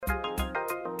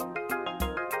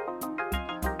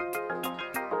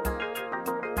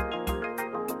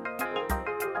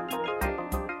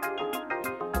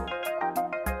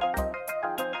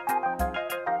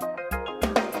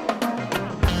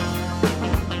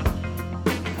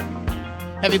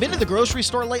Have you been to the grocery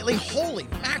store lately? Holy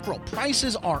mackerel,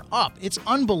 prices are up. It's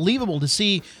unbelievable to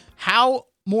see how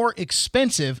more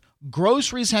expensive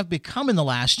groceries have become in the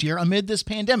last year amid this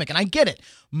pandemic. And I get it.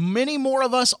 Many more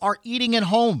of us are eating at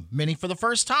home, many for the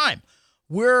first time.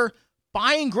 We're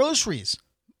buying groceries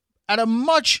at a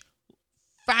much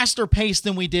faster pace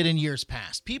than we did in years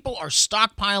past. People are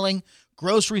stockpiling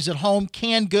groceries at home,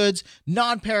 canned goods,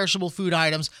 non-perishable food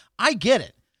items. I get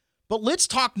it. But let's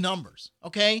talk numbers,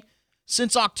 okay?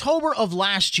 Since October of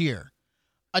last year,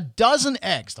 a dozen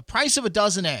eggs, the price of a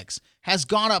dozen eggs, has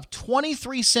gone up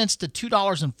 23 cents to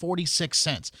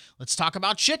 $2.46. Let's talk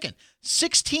about chicken.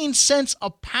 16 cents a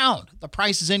pound. The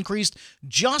price has increased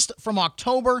just from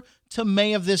October to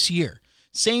May of this year.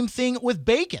 Same thing with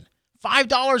bacon.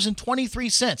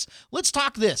 $5.23. Let's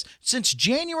talk this. Since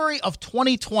January of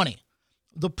 2020,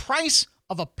 the price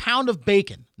of a pound of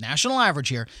bacon, national average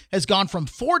here, has gone from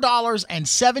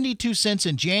 $4.72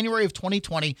 in January of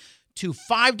 2020 to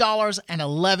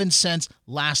 $5.11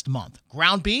 last month.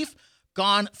 Ground beef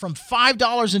gone from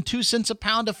 $5.02 a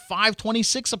pound to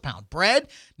 $5.26 a pound. Bread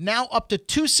now up to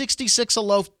 $2.66 a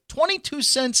loaf, 22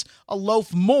 cents a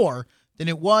loaf more than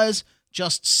it was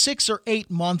just 6 or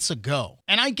 8 months ago.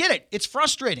 And I get it. It's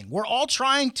frustrating. We're all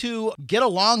trying to get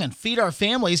along and feed our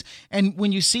families. And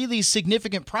when you see these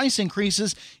significant price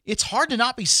increases, it's hard to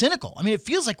not be cynical. I mean, it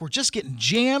feels like we're just getting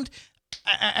jammed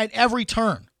at every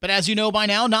turn. But as you know by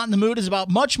now, Not in the Mood is about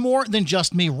much more than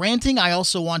just me ranting. I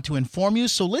also want to inform you.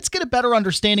 So let's get a better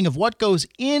understanding of what goes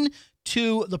into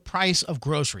the price of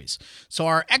groceries. So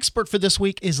our expert for this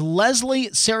week is Leslie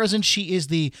Sarrazin. She is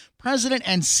the president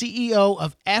and CEO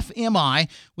of FMI,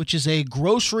 which is a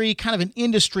grocery kind of an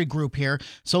industry group here.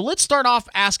 So let's start off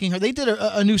asking her. They did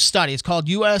a new study. It's called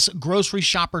U.S. Grocery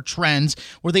Shopper Trends,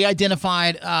 where they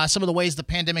identified some of the ways the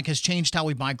pandemic has changed how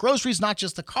we buy groceries, not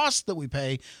just the costs that we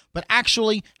pay, but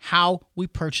actually how we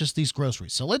purchase these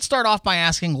groceries. So let's start off by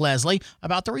asking Leslie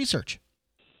about the research.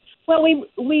 Well,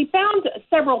 we found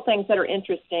several things that are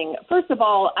interesting. First of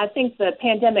all, I think the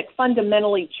pandemic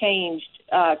fundamentally changed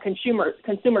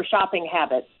consumer shopping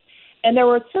habits. And there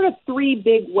were sort of three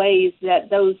big ways that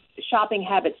those shopping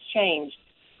habits changed.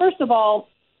 First of all,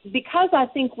 because I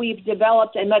think we've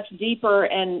developed a much deeper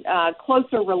and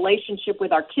closer relationship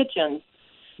with our kitchens,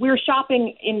 we're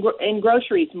shopping in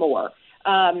groceries more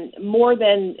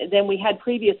than we had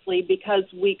previously because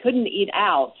we couldn't eat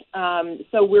out.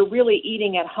 So we're really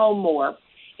eating at home more.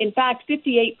 In fact,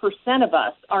 58% of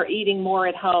us are eating more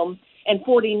at home, and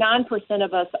 49%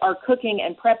 of us are cooking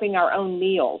and prepping our own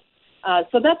meals.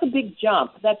 So that's a big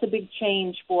jump. That's a big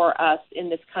change for us in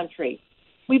this country.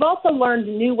 We've also learned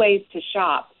new ways to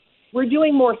shop. We're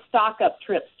doing more stock-up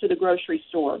trips to the grocery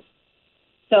store.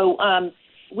 So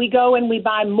we go and we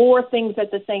buy more things at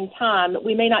the same time.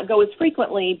 We may not go as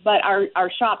frequently, but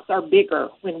our shops are bigger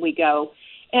when we go.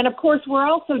 And, of course, we're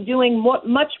also doing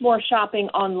much more shopping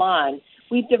online.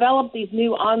 We've developed these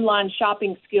new online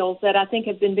shopping skills that I think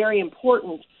have been very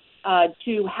important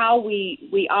to how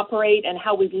we operate and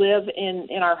how we live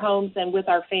in our homes and with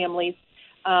our families.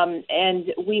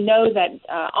 And we know that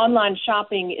online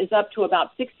shopping is up to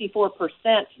about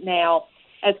 64% now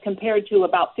as compared to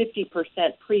about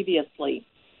 50% previously.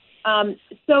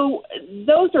 So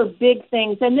those are big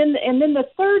things. And then the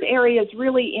third area is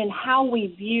really in how we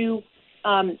view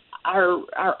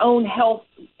our own health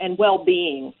and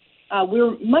well-being.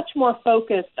 We're much more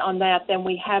focused on that than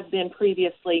we have been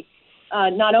previously,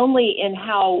 not only in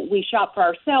how we shop for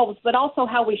ourselves, but also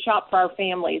how we shop for our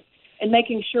families and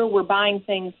making sure we're buying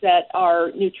things that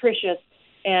are nutritious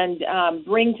and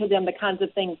bring to them the kinds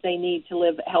of things they need to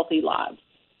live healthy lives.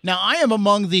 Now, I am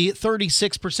among the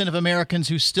 36% of Americans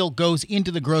who still goes into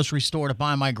the grocery store to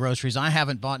buy my groceries. I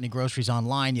haven't bought any groceries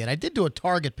online yet. I did do a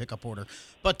Target pickup order,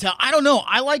 but I don't know.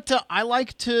 I like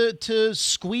to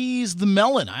squeeze the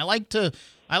melon. I like to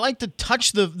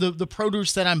touch the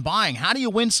produce that I'm buying. How do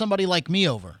you win somebody like me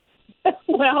over?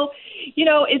 Well,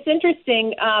 it's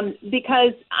interesting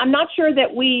because I'm not sure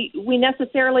that we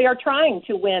necessarily are trying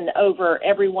to win over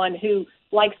everyone who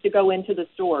likes to go into the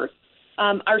stores.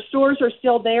 Our stores are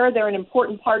still there. They're an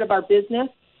important part of our business.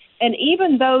 And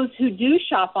even those who do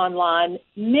shop online,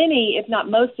 many, if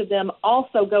not most of them,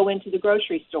 also go into the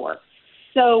grocery store.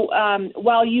 So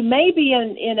while you may be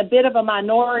in a bit of a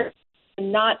minority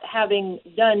in not having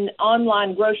done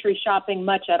online grocery shopping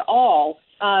much at all,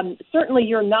 certainly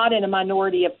you're not in a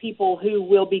minority of people who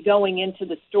will be going into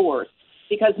the stores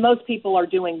because most people are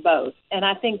doing both. And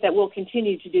I think that we'll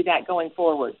continue to do that going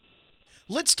forward.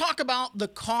 Let's talk about the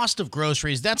cost of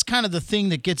groceries. That's kind of the thing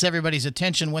that gets everybody's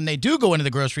attention when they do go into the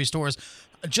grocery stores,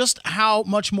 just how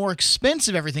much more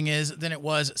expensive everything is than it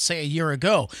was, say, a year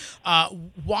ago.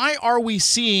 Why are we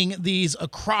seeing these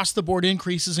across-the-board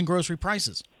increases in grocery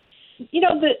prices? You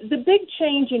know, the big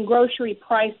change in grocery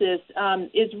prices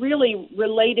is really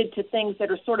related to things that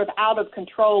are sort of out of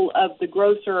control of the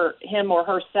grocer, him or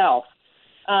herself.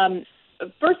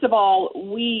 First of all,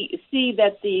 we see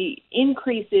that the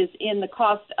increases in the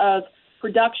cost of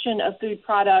production of food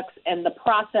products and the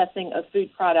processing of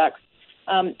food products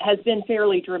has been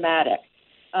fairly dramatic.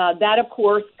 That, of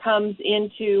course, comes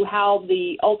into how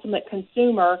the ultimate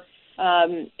consumer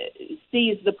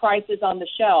sees the prices on the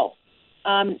shelf.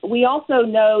 We also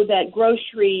know that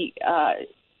grocery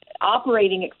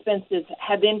operating expenses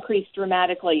have increased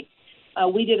dramatically.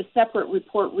 We did a separate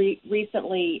report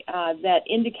recently that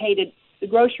indicated the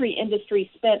grocery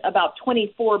industry spent about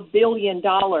 $24 billion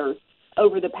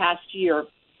over the past year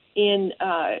in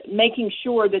making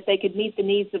sure that they could meet the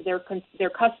needs of their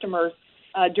customers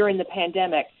during the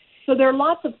pandemic. So there are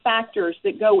lots of factors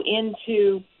that go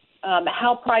into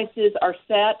how prices are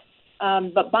set,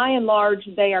 but by and large,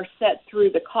 they are set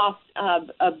through the cost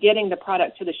of getting the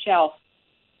product to the shelf.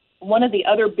 One of the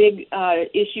other big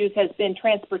issues has been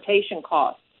transportation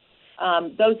costs.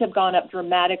 Those have gone up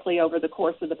dramatically over the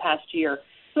course of the past year.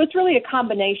 So it's really a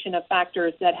combination of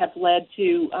factors that have led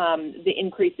to the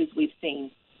increases we've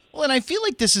seen. Well, and I feel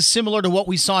like this is similar to what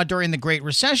we saw during the Great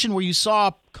Recession, where you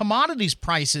saw commodities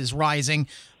prices rising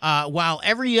while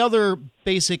every other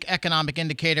basic economic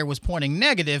indicator was pointing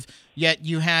negative, yet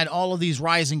you had all of these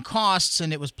rising costs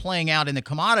and it was playing out in the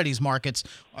commodities markets.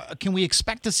 Can we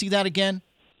expect to see that again?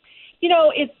 You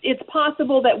know, it's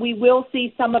possible that we will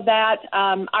see some of that.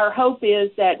 Our hope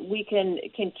is that we can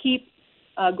keep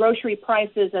grocery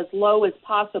prices as low as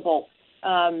possible.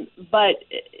 But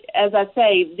as I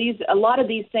say, a lot of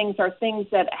these things are things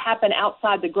that happen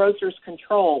outside the grocer's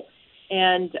control.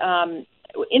 And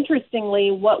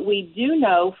interestingly, what we do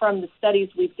know from the studies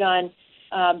we've done,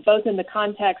 both in the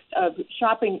context of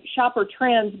shopper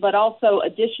trends, but also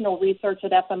additional research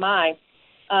at FMI,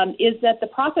 is that the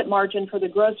profit margin for the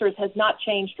grocers has not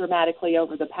changed dramatically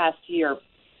over the past year.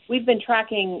 We've been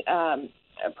tracking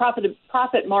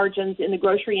profit margins in the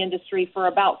grocery industry for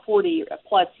about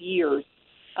 40-plus years.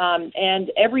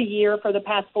 And every year for the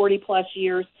past 40-plus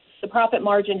years, the profit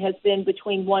margin has been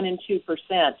between 1% and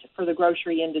 2% for the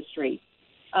grocery industry.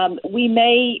 We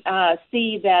may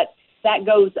see that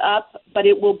goes up, but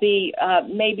it will be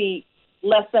maybe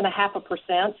less than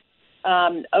 0.5%.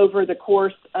 Over the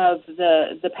course of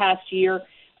the past year.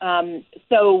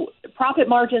 So profit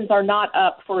margins are not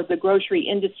up for the grocery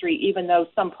industry, even though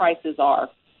some prices are.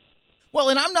 Well,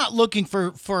 and I'm not looking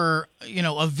for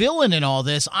a villain in all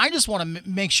this. I just want to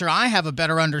make sure I have a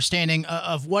better understanding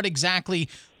of what exactly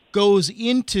goes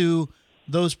into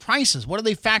those prices. What do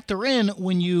they factor in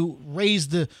when you raise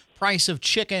the price of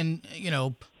chicken,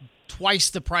 twice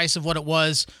the price of what it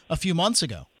was a few months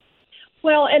ago?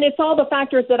 Well, and it's all the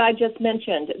factors that I just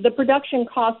mentioned. The production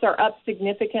costs are up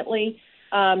significantly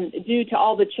due to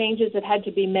all the changes that had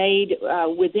to be made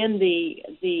within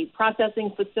the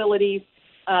processing facilities.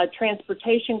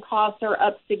 Transportation costs are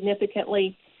up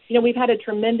significantly. We've had a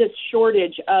tremendous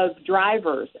shortage of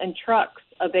drivers and trucks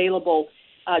available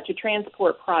to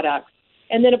transport products.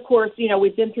 And then, of course,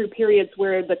 we've been through periods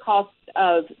where the cost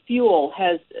of fuel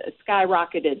has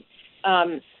skyrocketed.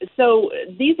 So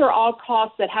these are all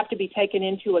costs that have to be taken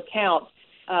into account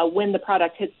when the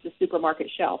product hits the supermarket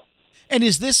shelf. And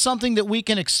is this something that we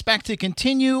can expect to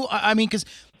continue? I mean,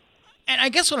 and I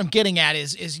guess what I'm getting at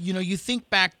is you think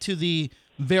back to the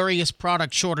various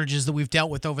product shortages that we've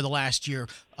dealt with over the last year.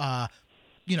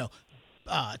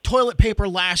 Toilet paper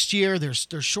last year. There's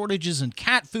shortages in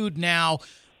cat food now.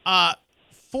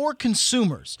 For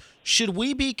consumers, should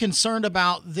we be concerned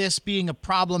about this being a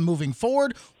problem moving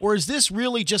forward, or is this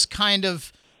really just kind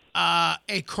of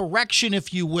a correction,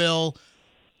 if you will,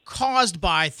 caused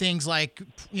by things like,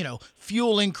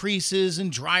 fuel increases and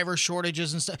driver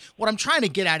shortages and stuff? What I'm trying to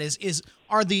get at is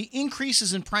are the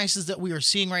increases in prices that we are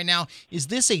seeing right now, is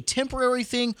this a temporary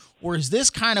thing, or is this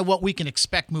kind of what we can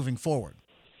expect moving forward?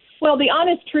 Well, the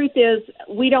honest truth is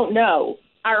we don't know.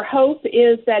 Our hope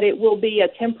is that it will be a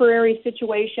temporary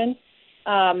situation,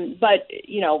 but,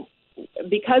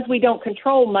 because we don't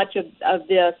control much of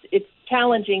this, it's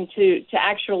challenging to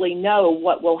actually know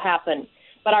what will happen.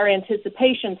 But our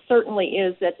anticipation certainly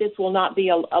is that this will not be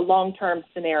a long-term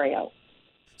scenario.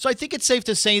 So I think it's safe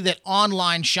to say that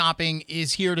online shopping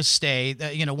is here to stay.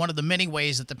 One of the many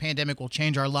ways that the pandemic will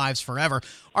change our lives forever.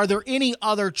 Are there any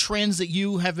other trends that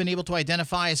you have been able to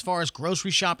identify as far as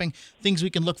grocery shopping, things we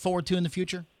can look forward to in the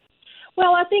future?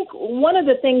 Well, I think one of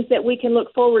the things that we can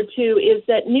look forward to is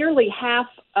that nearly half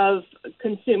of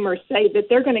consumers say that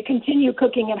they're going to continue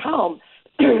cooking at home.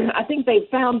 I think they've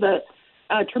found the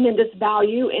tremendous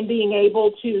value in being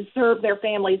able to serve their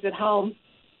families at home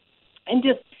and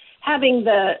just having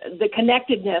the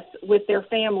connectedness with their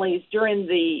families during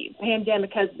the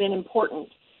pandemic has been important.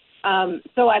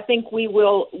 So I think we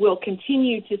will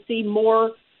continue to see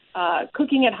more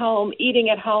cooking at home,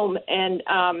 eating at home, and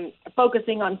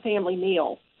focusing on family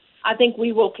meals. I think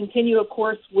we will continue, of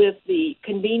course, with the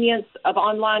convenience of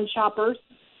online shoppers.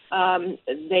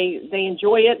 They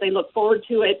enjoy it. They look forward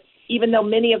to it, even though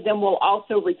many of them will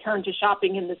also return to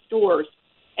shopping in the stores.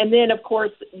 And then, of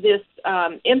course, this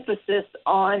emphasis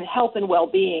on health and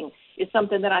well-being is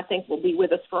something that I think will be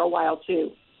with us for a while,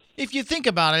 too. If you think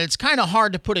about it, it's kind of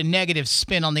hard to put a negative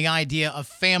spin on the idea of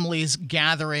families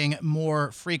gathering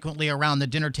more frequently around the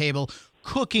dinner table,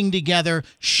 cooking together,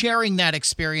 sharing that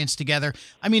experience together.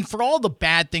 I mean, for all the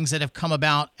bad things that have come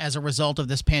about as a result of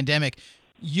this pandemic,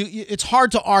 it's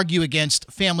hard to argue against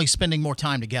families spending more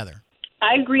time together.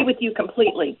 I agree with you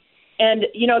completely. And,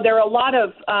 there are a lot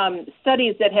of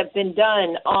studies that have been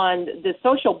done on the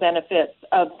social benefits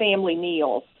of family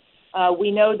meals.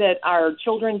 We know that our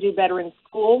children do better in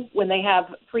school when they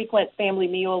have frequent family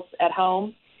meals at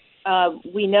home.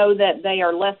 We know that they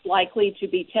are less likely to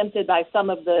be tempted by some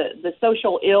of the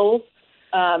social ills,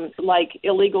 like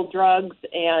illegal drugs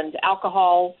and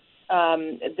alcohol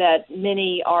that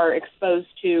many are exposed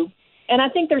to. And I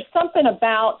think there's something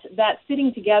about that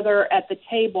sitting together at the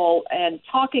table and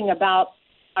talking about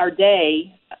our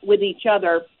day with each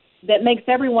other that makes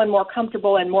everyone more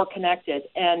comfortable and more connected.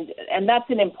 And that's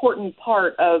an important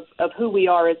part of who we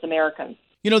are as Americans.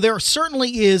 There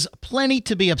certainly is plenty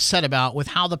to be upset about with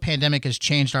how the pandemic has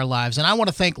changed our lives. And I want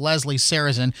to thank Leslie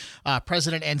Sarrazin,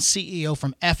 President and CEO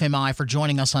from FMI, for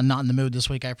joining us on Not in the Mood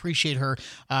this week. I appreciate her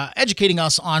educating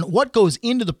us on what goes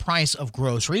into the price of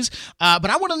groceries. But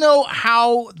I want to know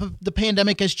how the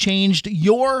pandemic has changed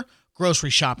your grocery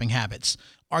shopping habits.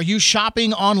 Are you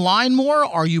shopping online more?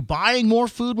 Are you buying more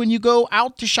food when you go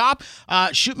out to shop?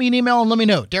 Shoot me an email and let me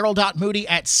know.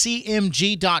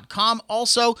 Daryl.Moody@cmg.com.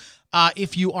 Also,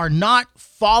 if you are not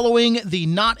following the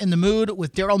Not in the Mood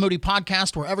with Daryl Moody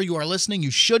podcast, wherever you are listening,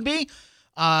 you should be.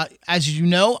 As you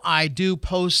know, I do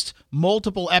post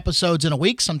multiple episodes in a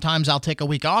week. Sometimes I'll take a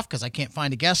week off because I can't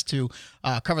find a guest to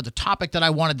cover the topic that I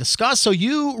want to discuss. So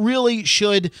you really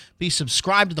should be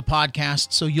subscribed to the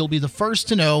podcast so you'll be the first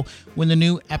to know when the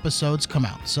new episodes come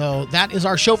out. So that is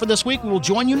our show for this week. We will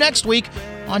join you next week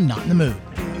on Not in the Mood.